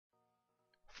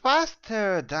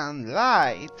faster than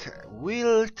light.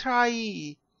 We'll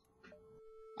try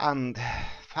and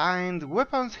find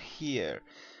weapons here.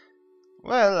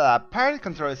 Well, a pirate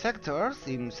control sector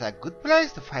seems a good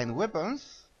place to find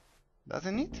weapons,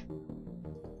 doesn't it?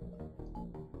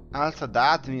 Also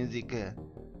that music.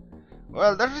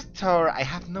 Well, there's a store. I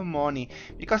have no money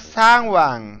because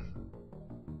someone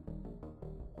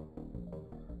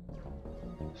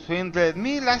swindled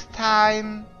me last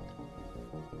time.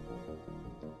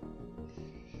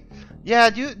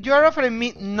 Yeah, you're offering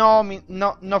me no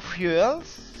fuel,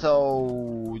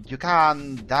 so you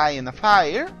can die in a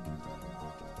fire.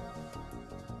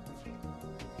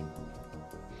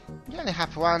 You only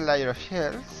have one layer of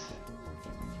shells.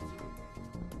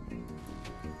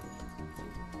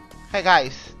 Hey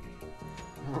guys,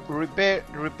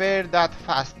 repair that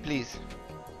fast, please.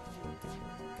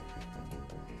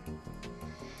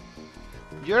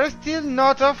 You're still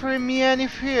not offering me any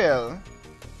fuel.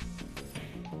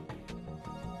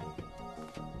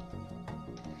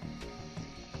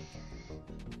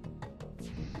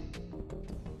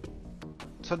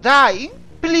 So die,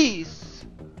 please.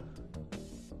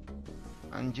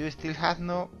 And you still have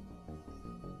no...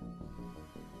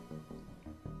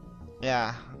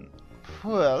 Yeah,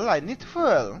 fuel, I need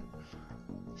fuel.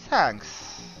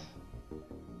 Thanks.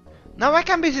 Now I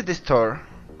can visit the store.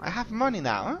 I have money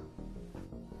now.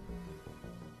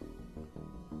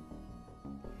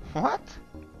 What?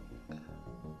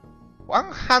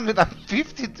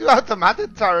 152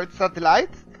 automated turret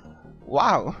satellites?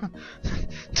 Wow.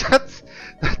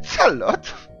 That's a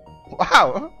lot.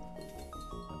 Wow.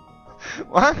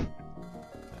 What?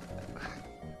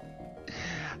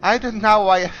 I don't know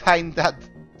why I find that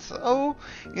so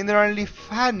inherently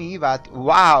funny, but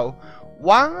wow.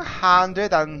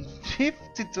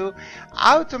 152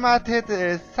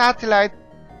 automated satellite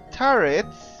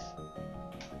turrets.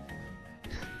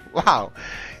 Wow.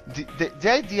 The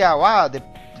idea, wow, the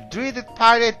dreaded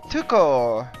pirate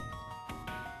Tuco.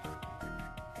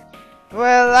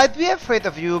 Well, I'd be afraid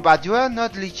of you, but you are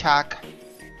not Lichak.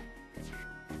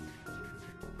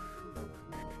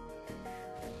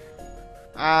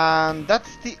 And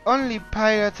that's the only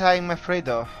pirate I'm afraid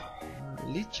of.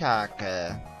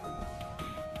 Lichak.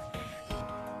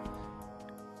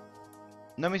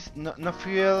 No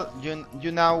fuel.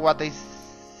 You know what I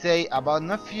say about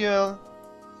no fuel.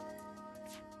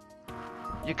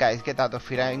 You guys get out of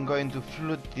here. I'm going to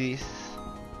flood this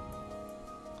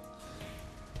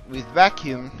with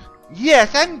vacuum.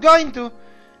 Yes, I'm going to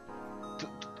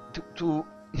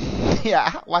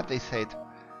yeah, what I said.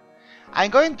 I'm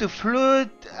going to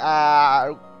flood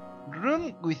a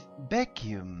room with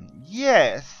vacuum.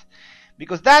 Yes,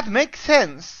 because that makes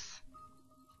sense.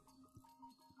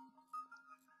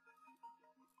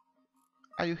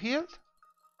 Are you healed?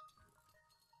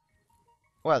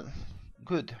 Well,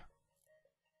 good.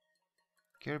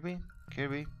 Kirby.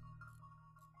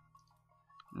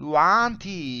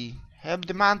 Luanti, help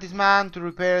the Mantis Man to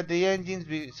repair the engines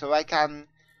so I can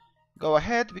go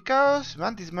ahead, because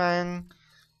Mantis Man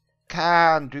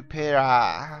can't repair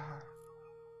a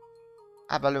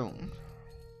balloon.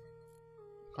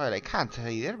 Well, I can't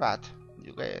either, but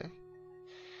you guys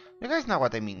know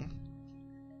what I mean.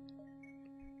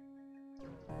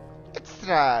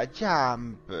 Extra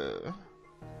jump.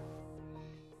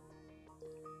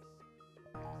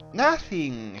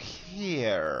 Nothing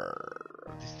here.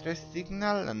 Distress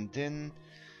signal, and then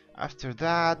after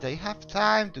that I have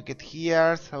time to get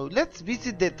here, so let's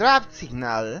visit the draft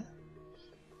signal.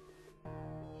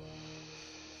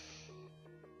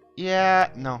 Yeah,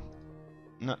 no,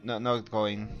 not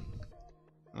going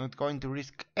to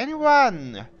risk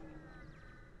anyone.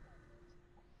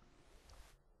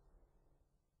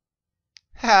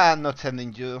 Ha, not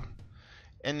sending you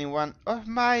any one of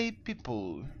my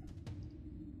people.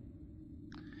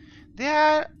 They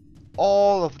are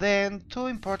all of them too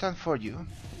important for you.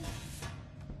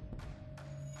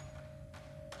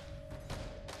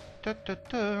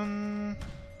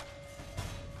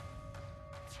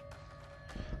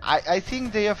 I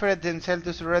think they offered themselves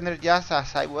to surrender just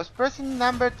as I was pressing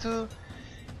number 2.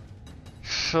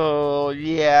 So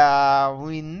yeah,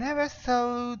 we never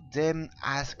saw them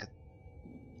ask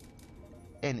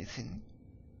anything.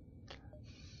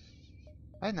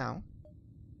 Right now,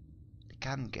 I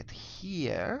can get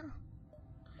here,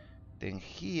 then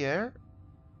here.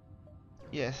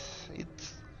 Yes,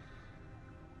 it's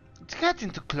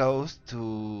getting too close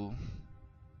to...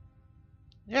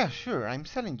 Yeah, sure, I'm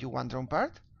selling you one drone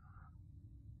part.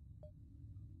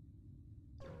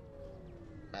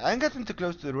 I'm getting too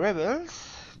close to the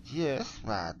rebels. Yes,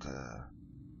 but...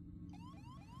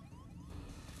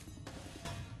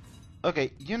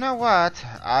 Okay, you know what?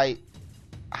 I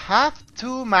have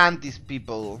two mantis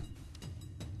people.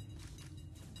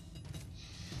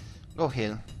 Go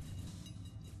heal.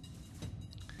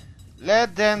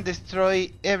 Let them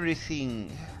destroy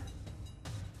everything.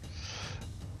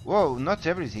 Whoa, not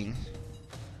everything.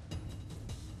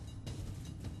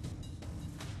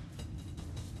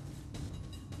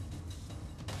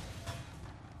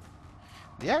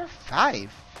 There are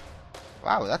 5.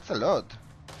 Wow, that's a lot.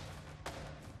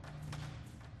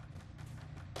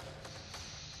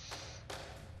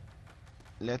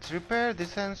 Let's repair the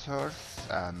sensors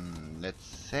and let's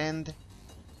send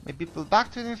my people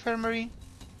back to the infirmary.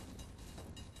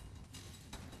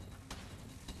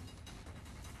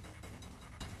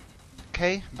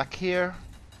 Okay, back here.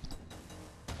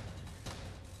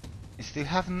 I still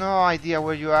have no idea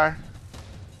where you are.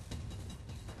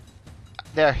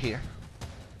 They're here.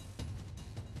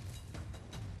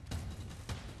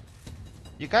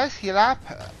 You guys heal up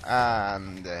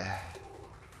and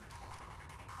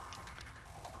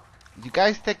you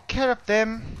guys take care of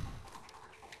them.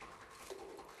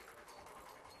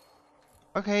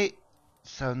 Okay,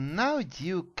 so now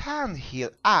you can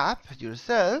heal up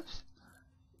yourselves.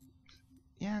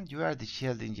 And you are the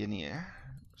shield engineer.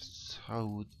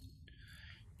 So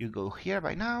you go here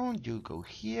by now, you go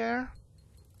here.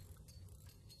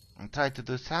 And try to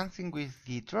do something with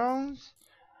the drones.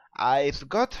 I've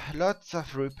got lots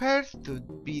of repairs to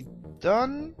be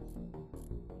done.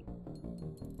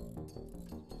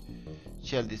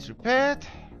 Shield is repaired.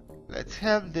 Let's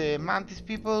help the mantis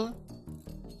people.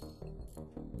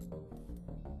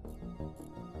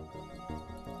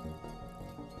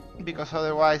 Because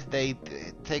otherwise they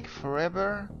take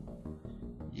forever.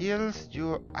 Yields,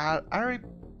 you are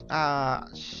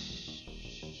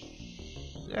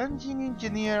engine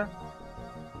engineer.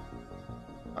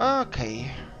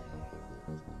 Okay.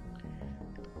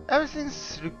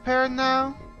 Everything's repaired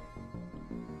now.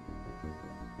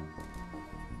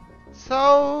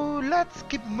 So let's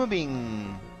keep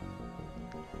moving.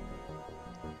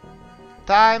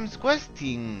 Time's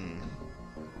questing.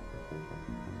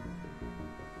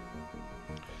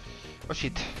 Oh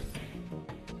shit.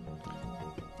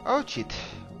 Oh shit.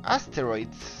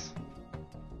 Asteroids.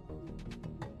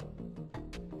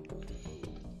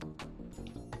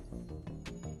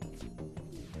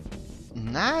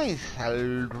 Nice.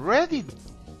 Already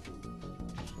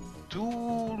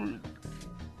 2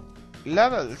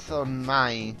 levels on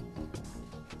my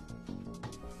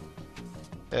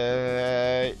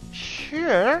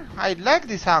sure, I like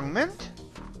this augment,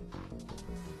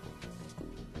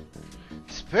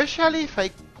 especially if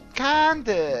I can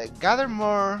gather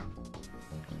more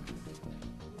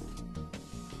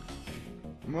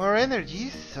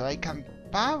energies so I can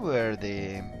power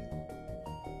the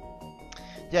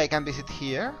I can visit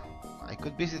here. I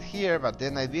could visit here, but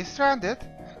then I'd be stranded.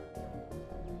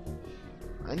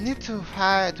 I need to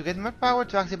get more power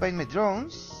to activate my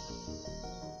drones.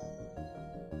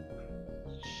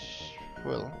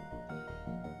 Well,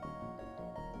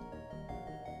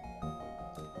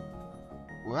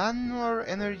 one more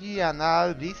energy and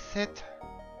I'll be set.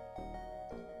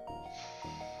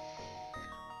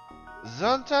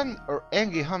 Zoltan or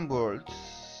Engi homeworlds?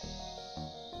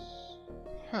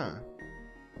 Huh.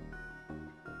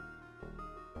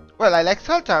 Well, I like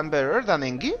Zoltan better than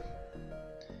Engi.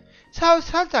 So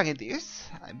Sultan it is,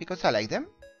 because I like them.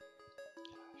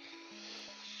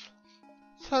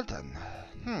 Sultan.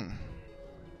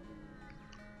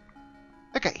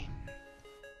 Okay.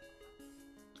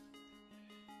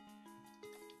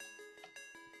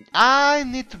 I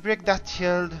need to break that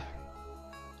shield.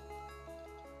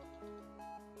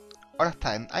 All at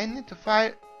time. I need to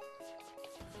fire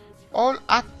all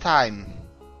at time.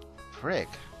 Frick.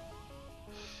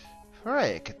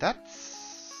 Frick,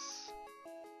 that's...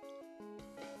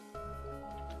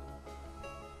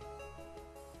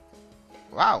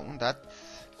 Wow,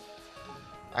 that's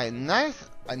a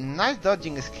nice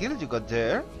dodging skill you got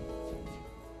there.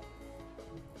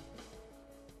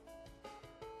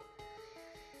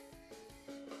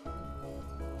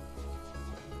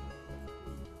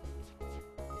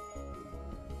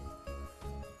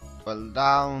 Well,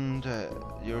 down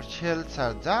your shields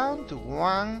are down to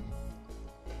 1.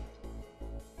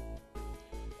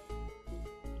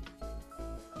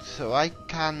 So I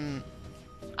can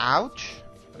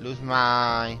lose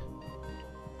my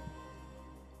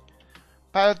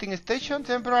piloting station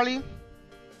temporarily.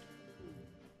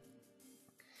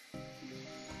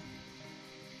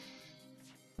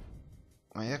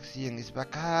 My oxygen is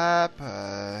back up.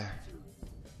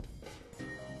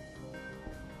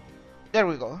 There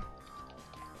we go.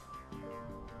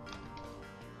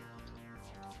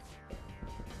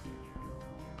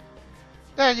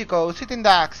 There you go, sitting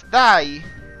ducks, die!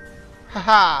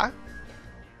 Haha!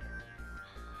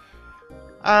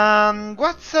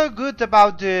 What's so good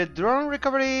about the drone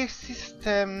recovery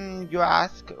system, you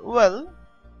ask? Well,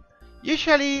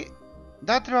 usually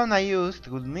that drone I used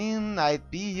would mean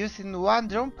I'd be using one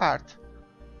drone part.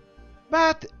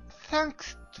 But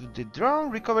thanks to the drone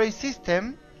recovery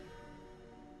system,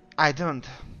 I don't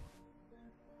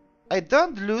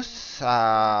lose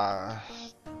a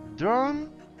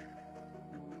drone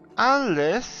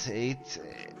unless it's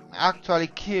actually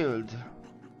killed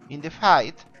in the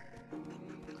fight.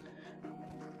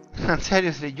 And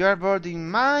seriously, you are boarding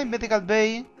my medical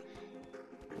bay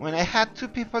when I had two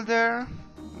people there?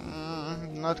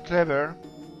 Not clever.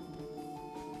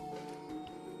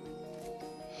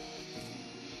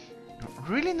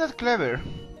 Really not clever.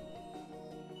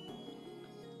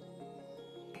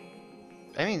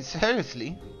 I mean,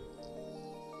 seriously.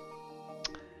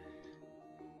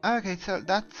 Okay, so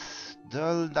that's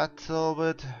dull, that's all,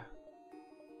 but...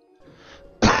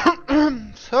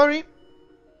 Sorry.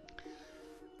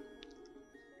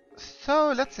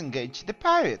 So let's engage the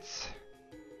pirates.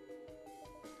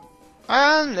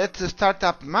 And let's start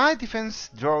up my defense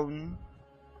drone.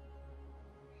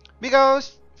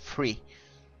 Because free.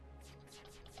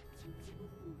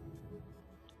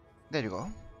 There you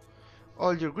go.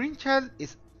 All your green child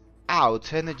is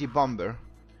out. Energy bomber.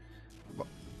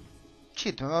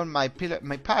 Shit, well, my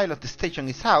pilot station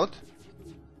is out.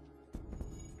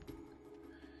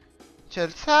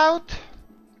 Child's out.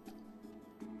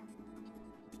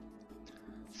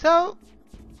 So,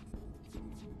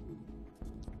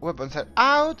 weapons are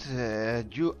out,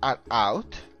 you are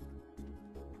out.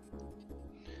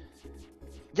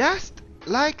 Just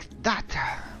like that.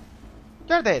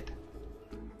 You're dead.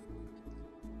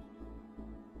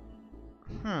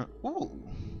 Ooh,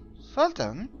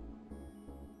 Sultan?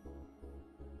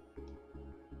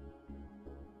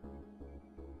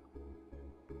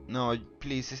 No,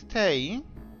 please stay.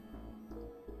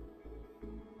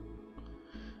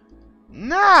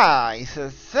 Nice! A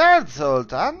third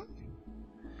Sultan!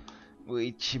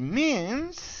 Which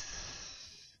means...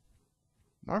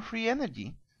 more free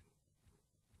energy.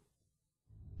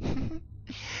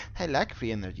 I like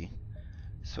free energy.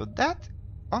 So that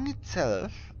on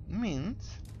itself means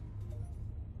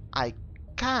I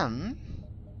can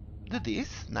do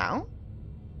this now.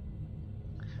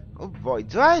 Oh boy,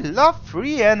 do I love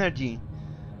free energy!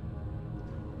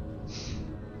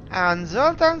 And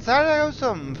Sultans are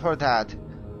awesome for that.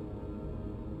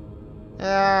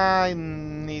 I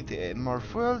need more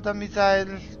fuel than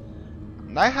missiles.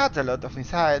 I had a lot of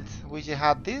missiles, which I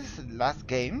had this last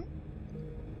game.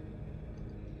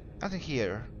 Nothing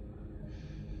here.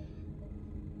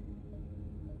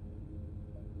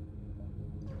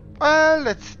 Well,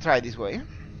 let's try this way.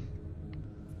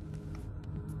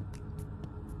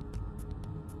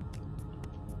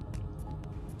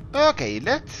 Okay,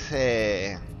 let's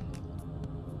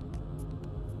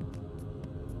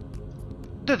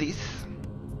do this.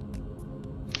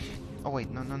 Oh wait,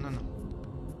 no.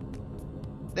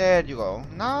 There you go.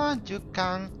 Now you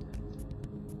can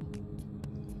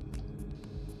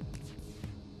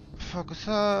focus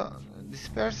on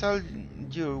disperse all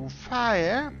your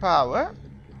fire power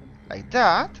like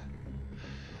that.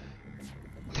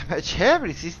 Damage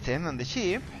every system on the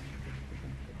ship.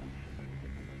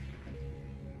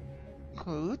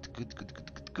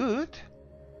 Good.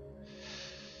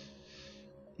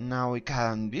 Now we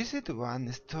can visit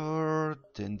one store,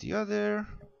 then the other.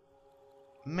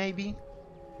 Maybe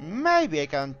I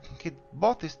can hit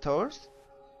both stores.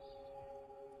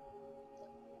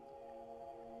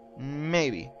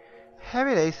 Maybe.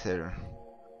 Heavy laser.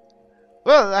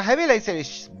 Well, a heavy laser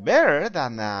is better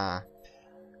than a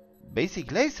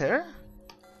basic laser.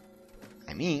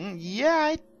 I mean,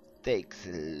 yeah, it takes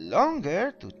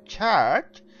longer to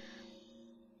charge,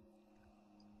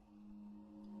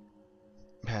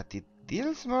 but it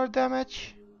deals more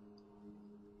damage.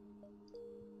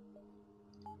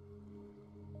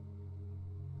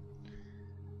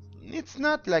 It's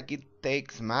not like it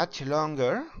takes much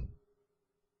longer.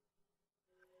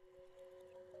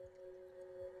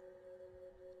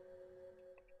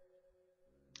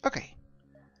 Okay.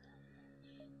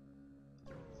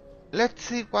 Let's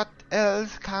see what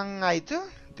else can I do.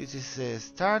 This is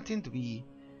starting to be...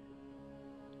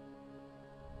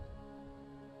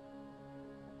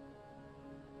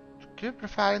 Keep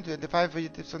profiling to identify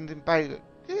fugitives on the Empire.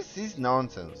 This is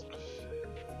nonsense.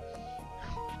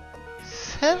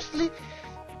 Seriously,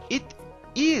 it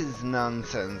is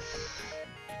nonsense.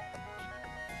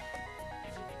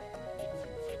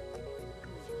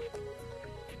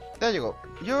 There you go.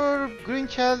 Your green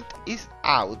child is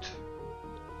out.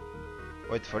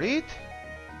 Wait for it.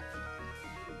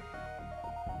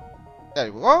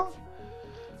 There we go.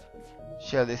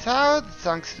 Shield is out,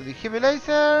 thanks to the heavy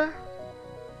laser.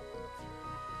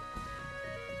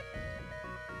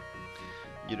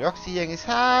 Your oxygen is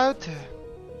out.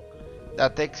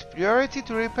 That takes priority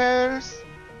to repairs.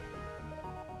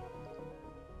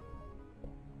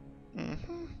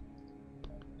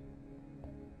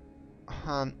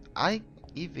 And I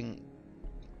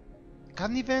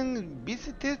can't even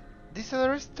visit this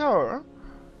other store.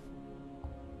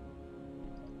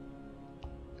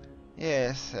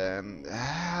 Yes,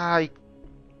 I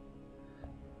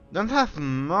don't have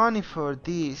money for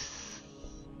this.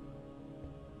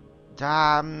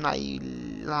 Damn,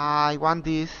 I want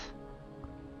this.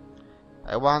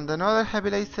 I want another heavy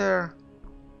laser.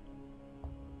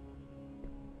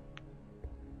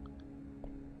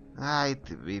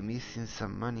 I'd be missing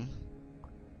some money.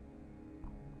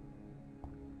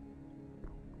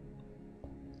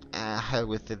 Hell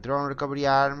with the drone recovery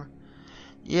arm.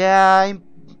 Yeah, I'm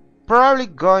probably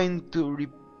going to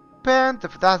repent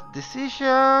of that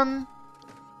decision.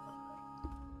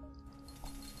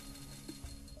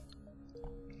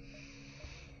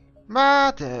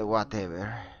 But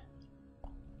whatever.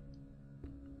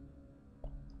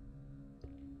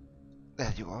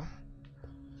 There you go.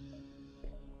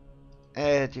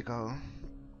 There you go.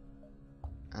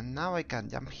 And now I can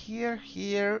jump here,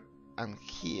 here, and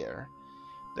here.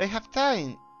 Do I have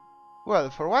time? Well,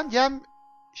 for one jump,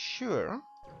 sure.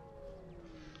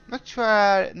 Not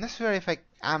sure if I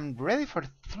am ready for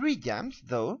 3 jumps,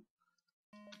 though.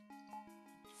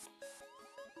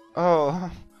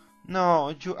 Oh,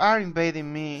 no, you are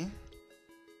invading me.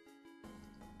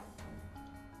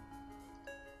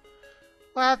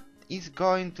 What is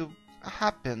going to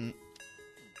happen?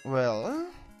 Well,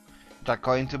 they're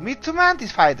going to meet 2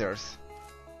 mantis fighters.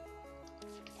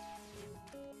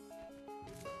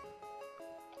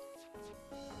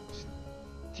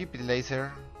 Stupid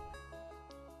laser.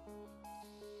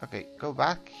 Okay, go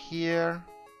back here.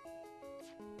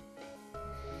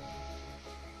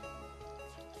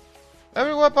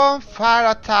 Every weapon, fire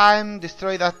at time,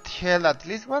 destroy that shell at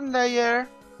least 1 layer.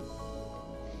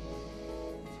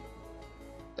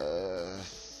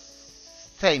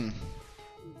 Same.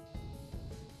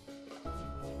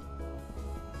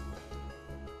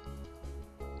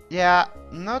 Yeah,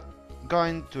 not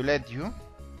going to let you.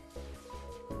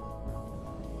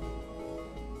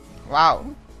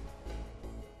 Wow.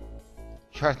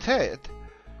 You're dead.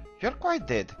 You're quite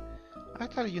dead. I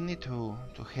thought you need to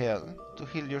heal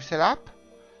yourself up.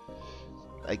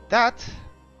 Like that.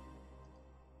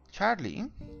 Charlie.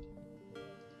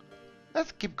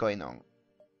 Let's keep going on.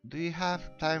 Do you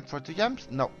have time for 2 jumps?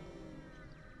 No.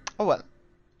 Oh well.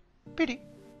 Pity.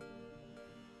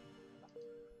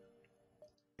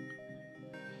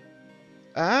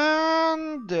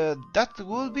 And that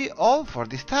will be all for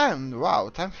this time. Wow,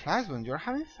 time flies when you're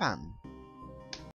having fun.